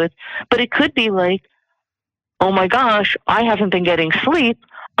sit with. But it could be like, oh my gosh, I haven't been getting sleep.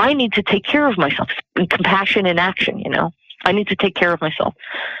 I need to take care of myself. Compassion in action, I need to take care of myself.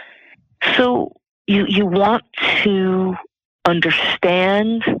 So you want to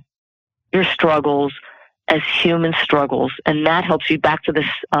understand your struggles as human struggles, and that helps you back to this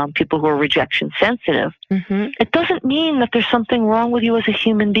people who are rejection sensitive. Mm-hmm. It doesn't mean that there's something wrong with you as a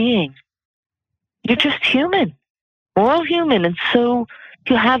human being. You're just human. We're all human, and so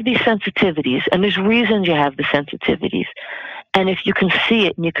you have these sensitivities, and there's reasons you have the sensitivities. And if you can see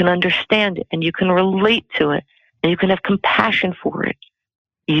it, and you can understand it, and you can relate to it, and you can have compassion for it,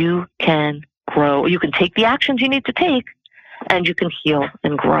 you can grow. You can take the actions you need to take, and you can heal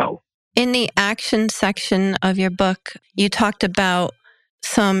and grow. In the action section of your book, you talked about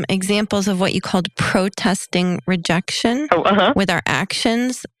some examples of what you called protesting rejection with our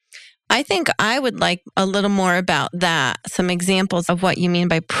actions. I think I would like a little more about that, some examples of what you mean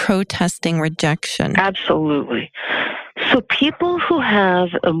by protesting rejection. Absolutely. So people who have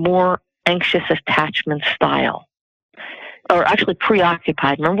a more anxious attachment style are actually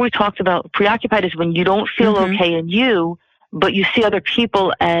preoccupied. Remember we talked about preoccupied is when you don't feel okay in you, but you see other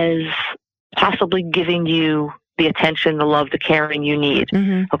people as possibly giving you the attention, the love, the caring you need.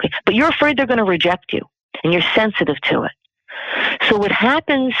 Mm-hmm. Okay. But you're afraid they're going to reject you, and you're sensitive to it. So what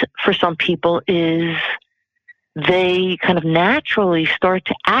happens for some people is they kind of naturally start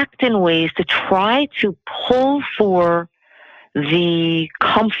to act in ways to try to pull for the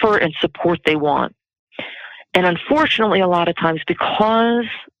comfort and support they want. And unfortunately, a lot of times, because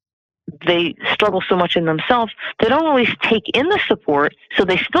they struggle so much in themselves, they don't always take in the support, so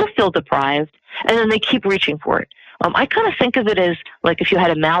they still feel deprived, and then they keep reaching for it. I kind of think of it as like if you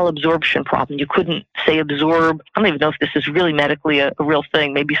had a malabsorption problem, you couldn't, say, absorb. I don't even know if this is really medically a real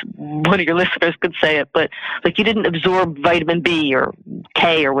thing. Maybe one of your listeners could say it, but like you didn't absorb vitamin B or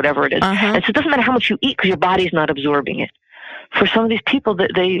K or whatever it is. And so it doesn't matter how much you eat because your body's not absorbing it. For some of these people,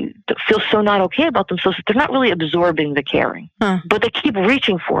 that they feel so not okay about themselves that they're not really absorbing the caring, but they keep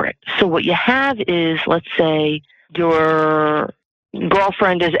reaching for it. So what you have is, let's say, your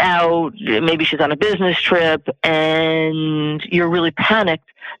girlfriend is out, maybe she's on a business trip, and you're really panicked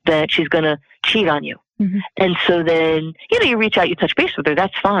that she's going to cheat on you. Mm-hmm. And so then, you reach out, you touch base with her,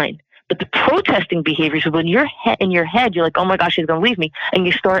 that's fine. But the protesting behaviors, when you're in your head, you're like, oh my gosh, she's going to leave me. And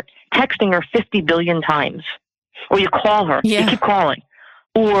you start texting her 50 billion times. Or you call her, you keep calling.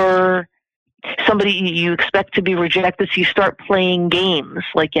 Or somebody you expect to be rejected, so you start playing games.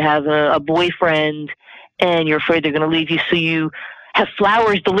 Like you have a boyfriend and you're afraid they're going to leave you, so you have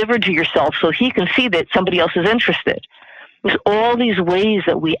flowers delivered to yourself so he can see that somebody else is interested. There's all these ways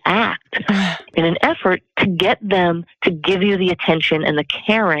that we act in an effort to get them to give you the attention and the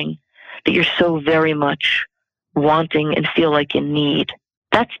caring that you're so very much wanting and feel like you need.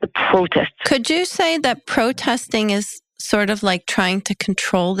 That's the protest. Could you say that protesting is sort of like trying to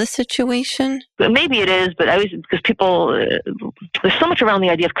control the situation? Maybe it is, but because people, there's so much around the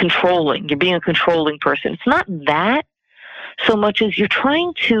idea of controlling. You're being a controlling person. It's not that so much as you're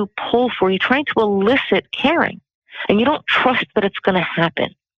trying to you're trying to elicit caring. And you don't trust that it's going to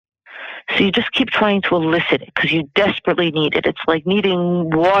happen. So you just keep trying to elicit it because you desperately need it. It's like needing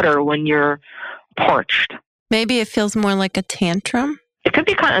water when you're parched. Maybe it feels more like a tantrum. It could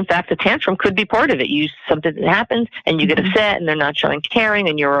be in fact, a tantrum could be part of it. Something that happens and you get upset and they're not showing caring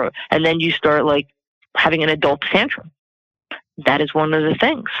and then you start like having an adult tantrum. That is one of the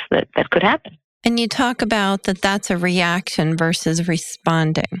things that could happen. And you talk about that's a reaction versus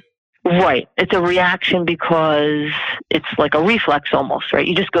responding. Right. It's a reaction because it's like a reflex almost, right?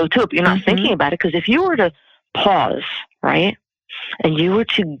 You just go to it, but you're not thinking about it. Because if you were to pause, right, and you were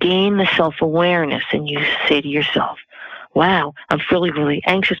to gain the self-awareness and you say to yourself, wow, I'm feeling really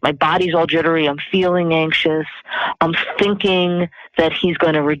anxious. My body's all jittery. I'm feeling anxious. I'm thinking that he's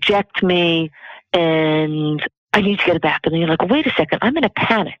going to reject me and I need to get it back. And then you're like, wait a second, I'm in a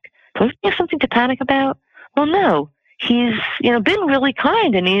panic. Do I have something to panic about? Well, no. He's, been really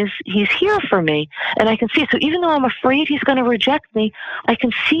kind and he's here for me. And I can see it. So even though I'm afraid he's going to reject me, I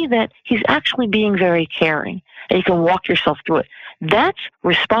can see that he's actually being very caring and you can walk yourself through it. That's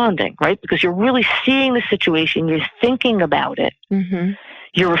responding, right? Because you're really seeing the situation. You're thinking about it. Mm-hmm.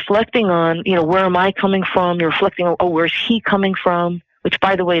 You're reflecting on, where am I coming from? You're reflecting on, where's he coming from? Which,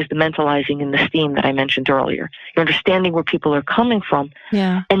 by the way, is the mentalizing and the steam that I mentioned earlier. You're understanding where people are coming from.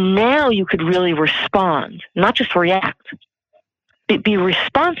 Yeah. And now you could really respond, not just react. Be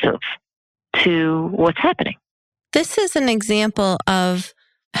responsive to what's happening. This is an example of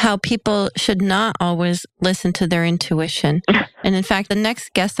how people should not always listen to their intuition. And in fact, the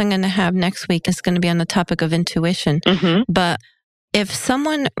next guest I'm going to have next week is going to be on the topic of intuition. Mm-hmm. But if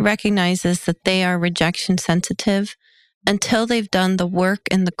someone recognizes that they are rejection sensitive, until they've done the work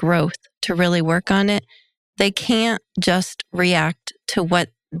and the growth to really work on it, they can't just react to what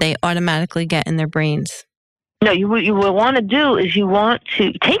they automatically get in their brains. No, what you will want to do is you want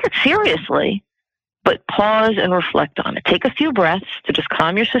to take it seriously, but pause and reflect on it. Take a few breaths to just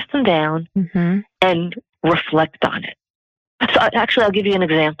calm your system down and reflect on it. So actually, I'll give you an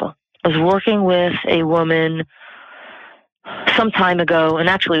example. I was working with a woman some time ago, and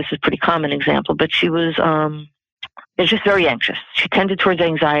actually this is a pretty common example, but she was just very anxious. She tended towards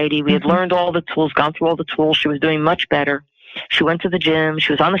anxiety. We had learned all the tools, gone through all the tools. She was doing much better. She went to the gym.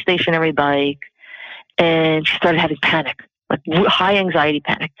 She was on the stationary bike, and she started having panic, like high anxiety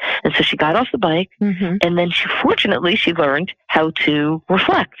panic. And so she got off the bike, and then she learned how to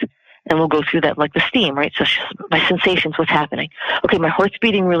reflect. And we'll go through that like the steam, right? So my sensations, what's happening? Okay, my heart's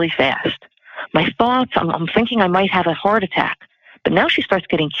beating really fast. My thoughts, I'm thinking I might have a heart attack. But now she starts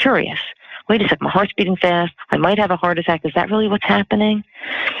getting curious. Wait a second, my heart's beating fast. I might have a heart attack. Is that really what's happening?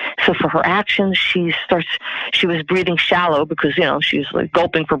 So for her actions, she was breathing shallow because, she was like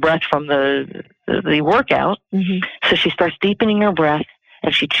gulping for breath from the workout. Mm-hmm. So she starts deepening her breath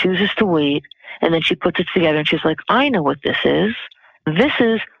and she chooses to wait. And then she puts it together and she's like, I know what this is. This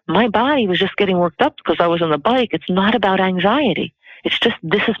is, my body was just getting worked up because I was on the bike. It's not about anxiety. It's just,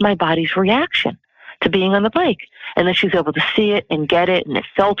 this is my body's reaction to being on the bike. And then she was able to see it and get it, and it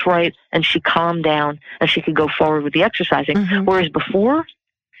felt right, and she calmed down, and she could go forward with the exercising. Mm-hmm. Whereas before,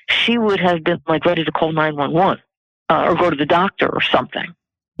 she would have been like ready to call 911 or go to the doctor or something.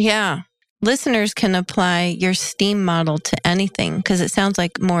 Yeah. Listeners can apply your STEAM model to anything because it sounds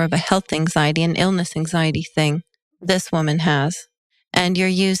like more of a health anxiety and illness anxiety thing this woman has. And you're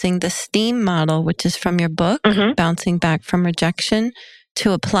using the STEAM model, which is from your book, Bouncing Back from Rejection,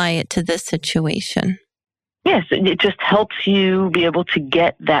 to apply it to this situation. Yes, it just helps you be able to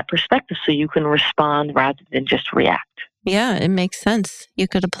get that perspective so you can respond rather than just react. Yeah, it makes sense. You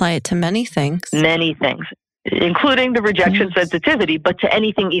could apply it to many things. Many things, including the rejection sensitivity, but to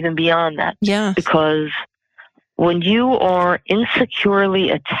anything even beyond that. Yeah. Because when you are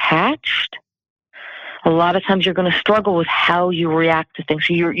insecurely attached, a lot of times you're going to struggle with how you react to things.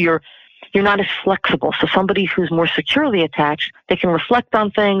 So you're not as flexible. So somebody who's more securely attached, they can reflect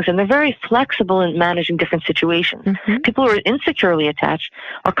on things, and they're very flexible in managing different situations. Mm-hmm. People who are insecurely attached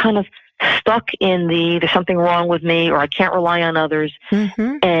are kind of stuck in there's something wrong with me, or I can't rely on others.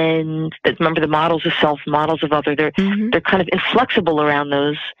 Mm-hmm. And remember the models of self, models of other, they're kind of inflexible around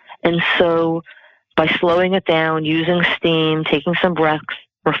those. And so by slowing it down, using steam, taking some breaths,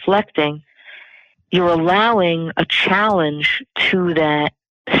 reflecting, you're allowing a challenge to that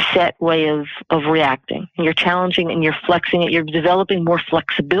set way of reacting. And you're challenging and you're flexing it. You're developing more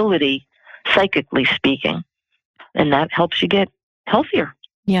flexibility, psychically speaking. And that helps you get healthier.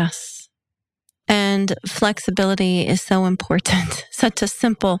 Yes. And flexibility is so important. Such a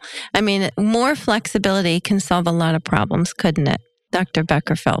simple, more flexibility can solve a lot of problems, couldn't it, Dr.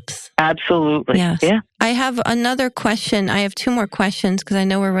 Becker Phelps? Absolutely. Yes. Yeah. I have another question. I have 2 more questions because I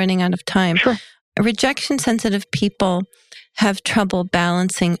know we're running out of time. Sure. Rejection-sensitive people have trouble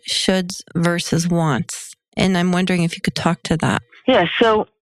balancing shoulds versus wants. And I'm wondering if you could talk to that. Yeah, so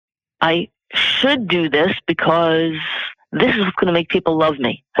I should do this because this is what's going to make people love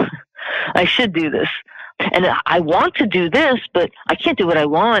me. I should do this. And I want to do this, but I can't do what I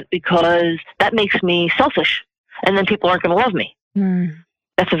want because that makes me selfish. And then people aren't going to love me.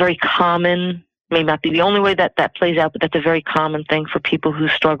 That's a very common, may not be the only way that plays out, but that's a very common thing for people who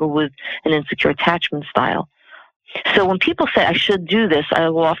struggle with an insecure attachment style. So when people say, I should do this, I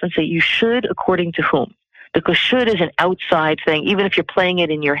will often say, you should according to whom? Because should is an outside thing. Even if you're playing it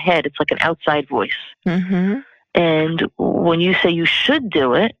in your head, it's like an outside voice. Mm-hmm. And when you say you should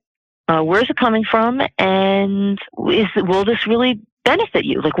do it, where's it coming from? And will this really benefit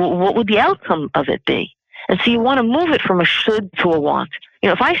you? Like, what would the outcome of it be? And so you want to move it from a should to a want.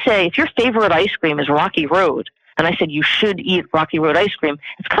 If your favorite ice cream is Rocky Road, and I said you should eat Rocky Road ice cream,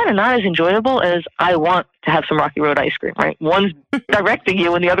 it's kind of not as enjoyable as I want to have some Rocky Road ice cream, right? One's directing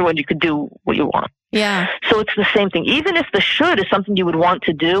you, and the other one you could do what you want. Yeah. So it's the same thing. Even if the should is something you would want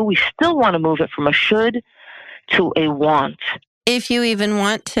to do, we still want to move it from a should to a want. If you even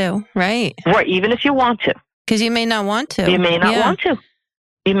want to, right? Right, even if you want to. Because you may not want to. You may not want to.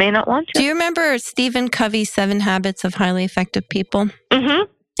 You may not want to. Do you remember Stephen Covey's 7 Habits of Highly Effective People? Mm-hmm.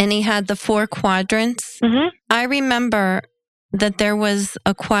 And he had the 4 quadrants. Mm-hmm. I remember that there was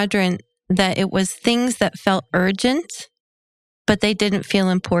a quadrant that it was things that felt urgent, but they didn't feel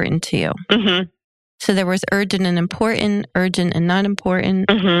important to you. Mm-hmm. So there was urgent and important, urgent and not important.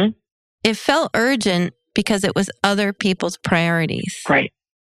 Mm-hmm. It felt urgent because it was other people's priorities. Right.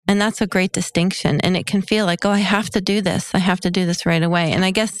 And that's a great distinction. And it can feel like, I have to do this. I have to do this right away. And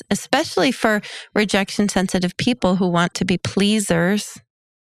I guess especially for rejection-sensitive people who want to be pleasers,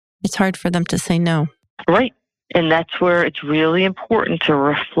 it's hard for them to say no. Right. And that's where it's really important to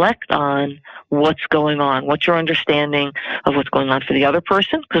reflect on what's going on, what's your understanding of what's going on for the other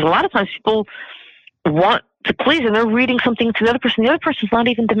person. Because a lot of times people want to please and they're reading something to the other person. The other person's not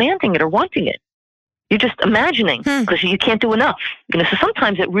even demanding it or wanting it. You're just imagining because you can't do enough. So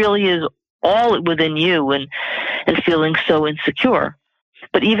sometimes it really is all within you and feeling so insecure.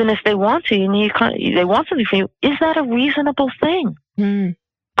 But even if they want to, they want something from you, is that a reasonable thing?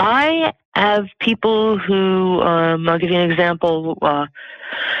 I have people who, I'll give you an example.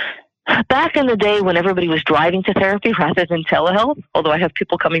 Back in the day when everybody was driving to therapy rather than telehealth, although I have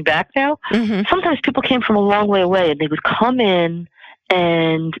people coming back now, sometimes people came from a long way away and they would come in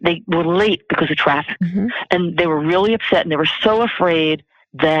and they were late because of traffic. And they were really upset and they were so afraid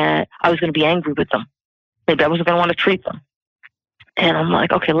that I was going to be angry with them. Maybe I wasn't going to want to treat them. And I'm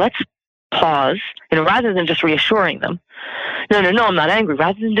like, okay, let's pause, rather than just reassuring them. No, I'm not angry.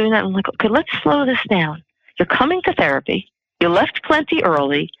 Rather than doing that, I'm like, okay, let's slow this down. You're coming to therapy. You left plenty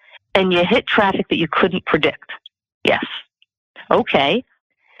early and you hit traffic that you couldn't predict. Yes. Okay.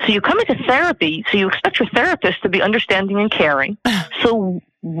 So you come into therapy, so you expect your therapist to be understanding and caring. So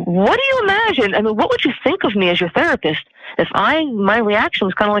what do you imagine? What would you think of me as your therapist if my reaction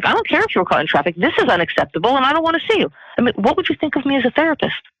was kind of like, I don't care if you were caught in traffic. This is unacceptable and I don't want to see you. What would you think of me as a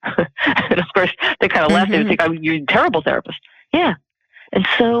therapist? And of course, they kind of laughed. They would think, you're a terrible therapist. Yeah. And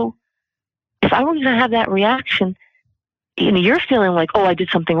so if I were going to have that reaction, you're feeling like, I did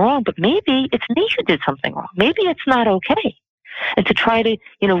something wrong, but maybe it's me who did something wrong. Maybe it's not okay. And to try to,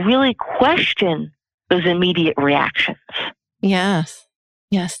 really question those immediate reactions. Yes.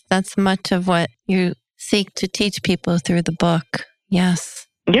 Yes. That's much of what you seek to teach people through the book. Yes.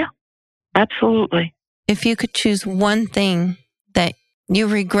 Yeah, absolutely. If you could choose one thing that you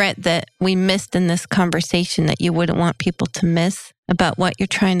regret that we missed in this conversation that you wouldn't want people to miss about what you're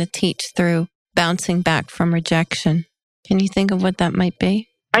trying to teach through bouncing back from rejection, can you think of what that might be?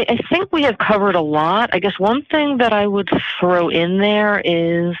 I think we have covered a lot. I guess one thing that I would throw in there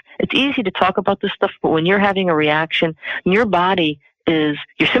is it's easy to talk about this stuff, but when you're having a reaction, your body your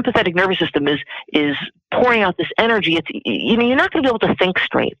sympathetic nervous system is pouring out this energy. You're not going to be able to think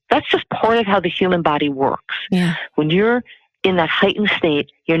straight. That's just part of how the human body works. Yeah. When you're in that heightened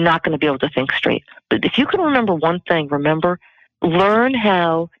state, you're not going to be able to think straight. But if you can remember one thing, learn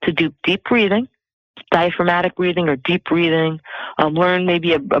how to do deep breathing, diaphragmatic breathing or deep breathing. Learn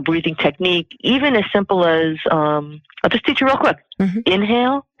maybe a breathing technique, even as simple as, I'll just teach you real quick.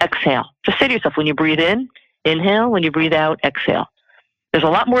 Inhale, exhale. Just say to yourself, when you breathe in, inhale. When you breathe out, exhale. There's a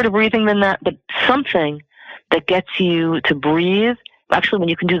lot more to breathing than that, but something that gets you to breathe. Actually, when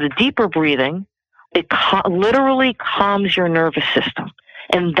you can do the deeper breathing, It literally calms your nervous system.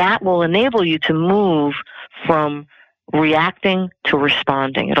 And that will enable you to move from reacting to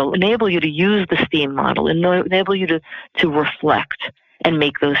responding. It'll enable you to use the STEAM model and enable you to reflect and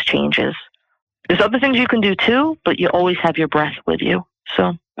make those changes. There's other things you can do too, but you always have your breath with you.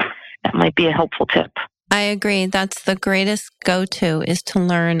 So that might be a helpful tip. I agree. That's the greatest go-to, is to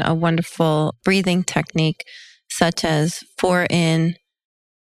learn a wonderful breathing technique, such as 4 in,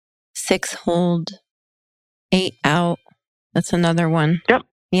 6 hold, 8 out. That's another one. Yep.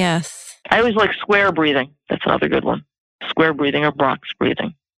 Yes. I always like square breathing. That's another good one. Square breathing or box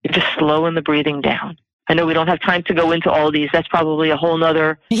breathing. You're just slowing the breathing down. I know we don't have time to go into all of these. That's probably a whole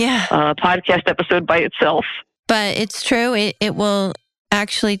nother podcast episode by itself. But it's true. It will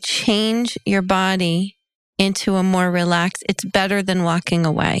actually change your body into a more relaxed. It's better than walking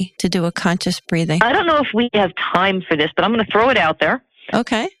away to do a conscious breathing. I don't know if we have time for this, but I'm going to throw it out there.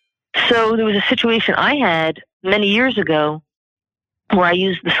 Okay. So there was a situation I had many years ago where I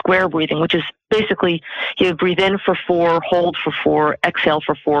used the square breathing, which is basically you breathe in for 4, hold for 4, exhale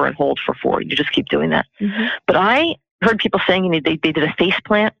for 4, and hold for 4. You just keep doing that. Mm-hmm. But I heard people saying they did a face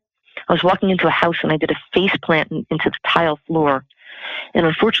plant. I was walking into a house and I did a face plant into the tile floor, and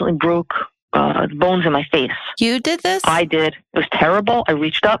unfortunately broke the bones in my face. You did this? I did. It was terrible. I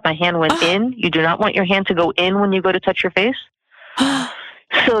reached up. My hand went in. You do not want your hand to go in when you go to touch your face.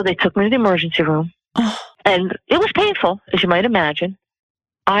 So they took me to the emergency room. And it was painful, as you might imagine.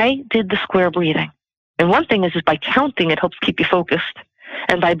 I did the square breathing. And one thing is by counting, it helps keep you focused.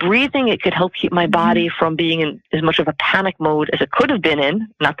 And by breathing, it could help keep my body from being in as much of a panic mode as it could have been in.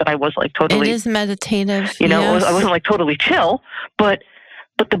 Not that I was like totally... It is meditative. Yes. I wasn't like totally chill, but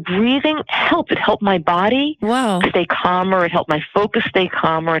the breathing helped. It helped my body stay calmer. It helped my focus stay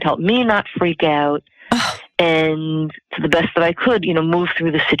calmer. It helped me not freak out. And to the best that I could, move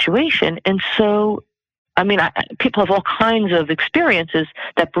through the situation. And so, people have all kinds of experiences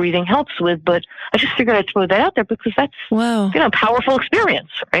that breathing helps with, but I just figured I'd throw that out there because that's, a powerful experience,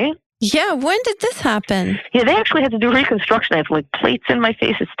 right? Yeah. When did this happen? Yeah, they actually had to do reconstruction. I have like plates in my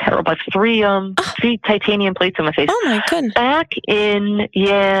face. It's terrible. I have 3 titanium plates in my face. Oh my goodness. Back in,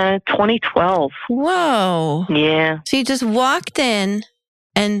 2012. Whoa. Yeah. So you just walked in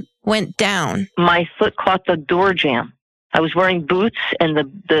and went down. My foot caught the door jamb. I was wearing boots, and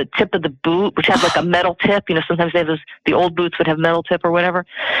the tip of the boot, which had like a metal tip, sometimes they have the old boots would have metal tip or whatever.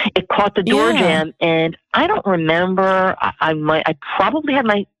 It caught the door jamb, and I don't remember. I probably had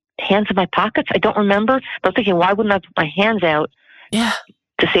my hands in my pockets. I don't remember. But I'm thinking, why wouldn't I put my hands out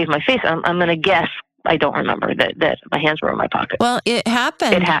to save my face? I'm going to guess. I don't remember that my hands were in my pocket. Well, it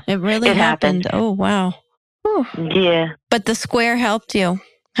happened. It really happened. Oh, wow. Whew. Yeah. But the square helped you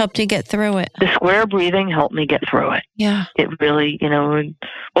get through it. The square breathing helped me get through it. Yeah. It really, it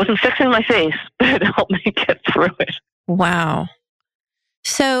wasn't fixing my face, but it helped me get through it. Wow.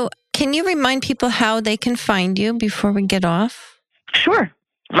 So can you remind people how they can find you before we get off? Sure.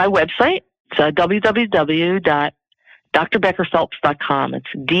 My website is www.drbeckerphelps.com. It's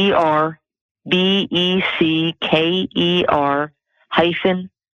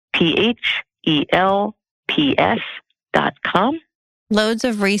DRBECKER-PHELPS.com. Loads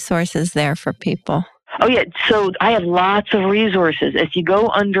of resources there for people. Oh, yeah. So I have lots of resources. If you go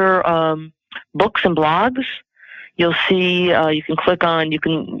under books and blogs, you'll see you can click on, you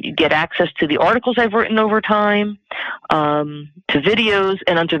can get access to the articles I've written over time, to videos,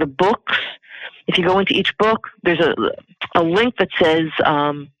 and under the books, if you go into each book, there's a link that says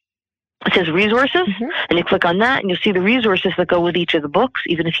resources, and you click on that, and you'll see the resources that go with each of the books.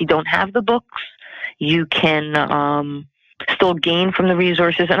 Even if you don't have the books, you can still gain from the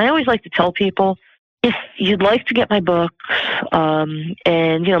resources. And I always like to tell people, if you'd like to get my books,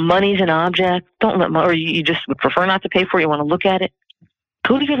 and money's an object, or you just would prefer not to pay for it, you want to look at it,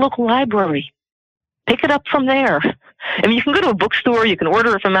 go to your local library. Pick it up from there. You can go to a bookstore, you can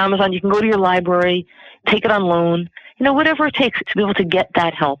order it from Amazon, you can go to your library, take it on loan, whatever it takes to be able to get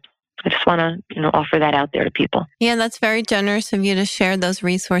that help. I just want to, offer that out there to people. Yeah, that's very generous of you to share those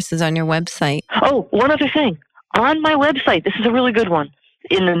resources on your website. Oh, one other thing. On my website, this is a really good one.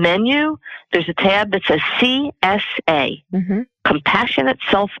 In the menu, there's a tab that says CSA, Compassionate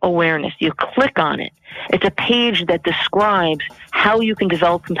Self-Awareness. You click on it. It's a page that describes how you can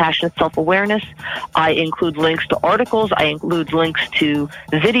develop compassionate self-awareness. I include links to articles. I include links to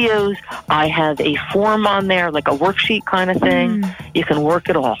videos. I have a form on there, like a worksheet kind of thing. You can work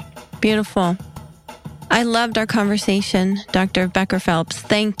it all. Beautiful. I loved our conversation, Dr. Becker Phelps.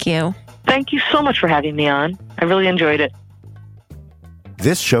 Thank you. Thank you so much for having me on. I really enjoyed it.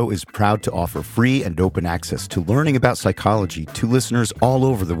 This show is proud to offer free and open access to learning about psychology to listeners all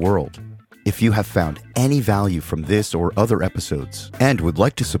over the world. If you have found any value from this or other episodes and would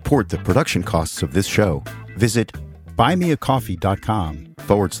like to support the production costs of this show, visit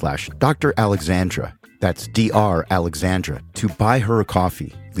buymeacoffee.com/Dr. Alexandra. That's Dr. Alexandra to buy her a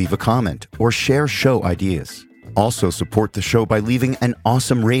coffee, leave a comment, or share show ideas. Also support the show by leaving an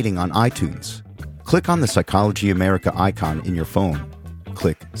awesome rating on iTunes. Click on the Psychology America icon in your phone.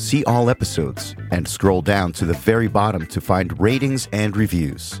 Click See All Episodes and scroll down to the very bottom to find ratings and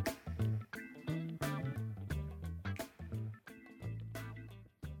reviews.